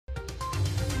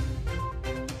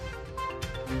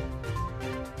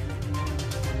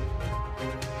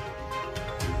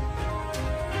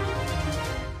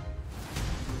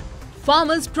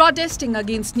Farmers protesting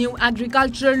against new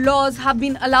agricultural laws have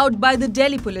been allowed by the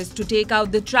Delhi police to take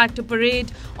out the tractor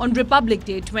parade on Republic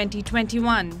Day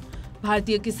 2021.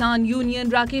 Bharatiya Kisan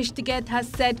Union Rakesh Tikait has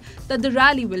said that the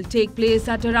rally will take place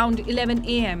at around 11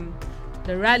 am.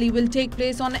 The rally will take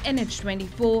place on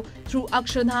NH24 through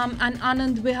Akshardham and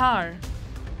Anand Vihar.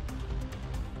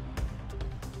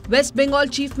 West Bengal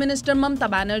Chief Minister Mamata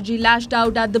Banerjee lashed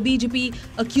out at the BJP,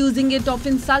 accusing it of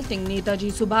insulting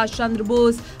Netaji Subhash Chandra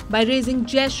Bose by raising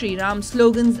Jai Shri Ram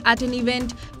slogans at an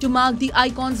event to mark the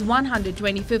icon's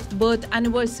 125th birth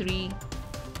anniversary.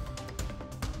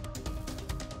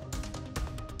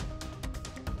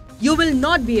 You will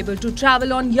not be able to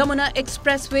travel on Yamuna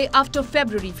Expressway after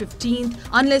February 15th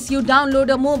unless you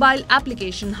download a mobile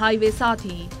application Highway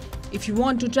Sathi. If you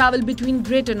want to travel between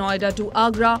Greater Noida to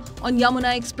Agra on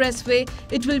Yamuna Expressway,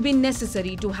 it will be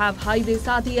necessary to have Highway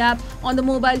Sathi app on the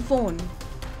mobile phone.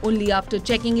 Only after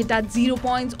checking it at 0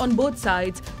 points on both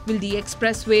sides will the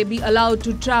expressway be allowed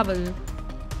to travel.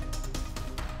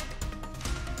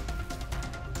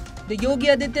 The Yogi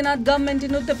Adityanath government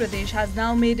in Uttar Pradesh has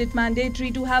now made it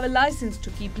mandatory to have a license to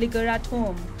keep liquor at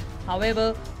home.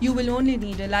 However, you will only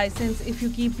need a license if you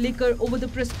keep liquor over the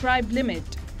prescribed limit.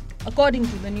 According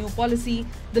to the new policy,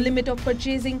 the limit of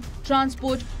purchasing,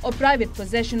 transport or private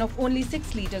possession of only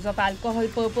 6 litres of alcohol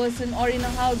per person or in a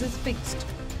house is fixed.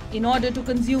 In order to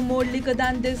consume more liquor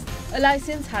than this, a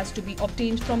license has to be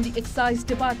obtained from the excise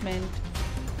department.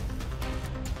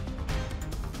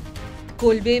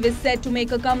 Cold wave is set to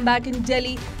make a comeback in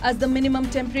Delhi as the minimum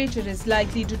temperature is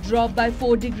likely to drop by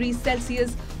 4 degrees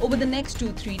Celsius over the next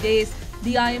 2-3 days,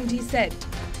 the IMD said.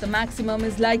 The maximum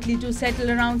is likely to settle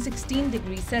around 16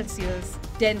 degrees Celsius.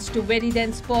 Dense to very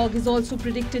dense fog is also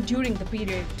predicted during the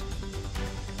period.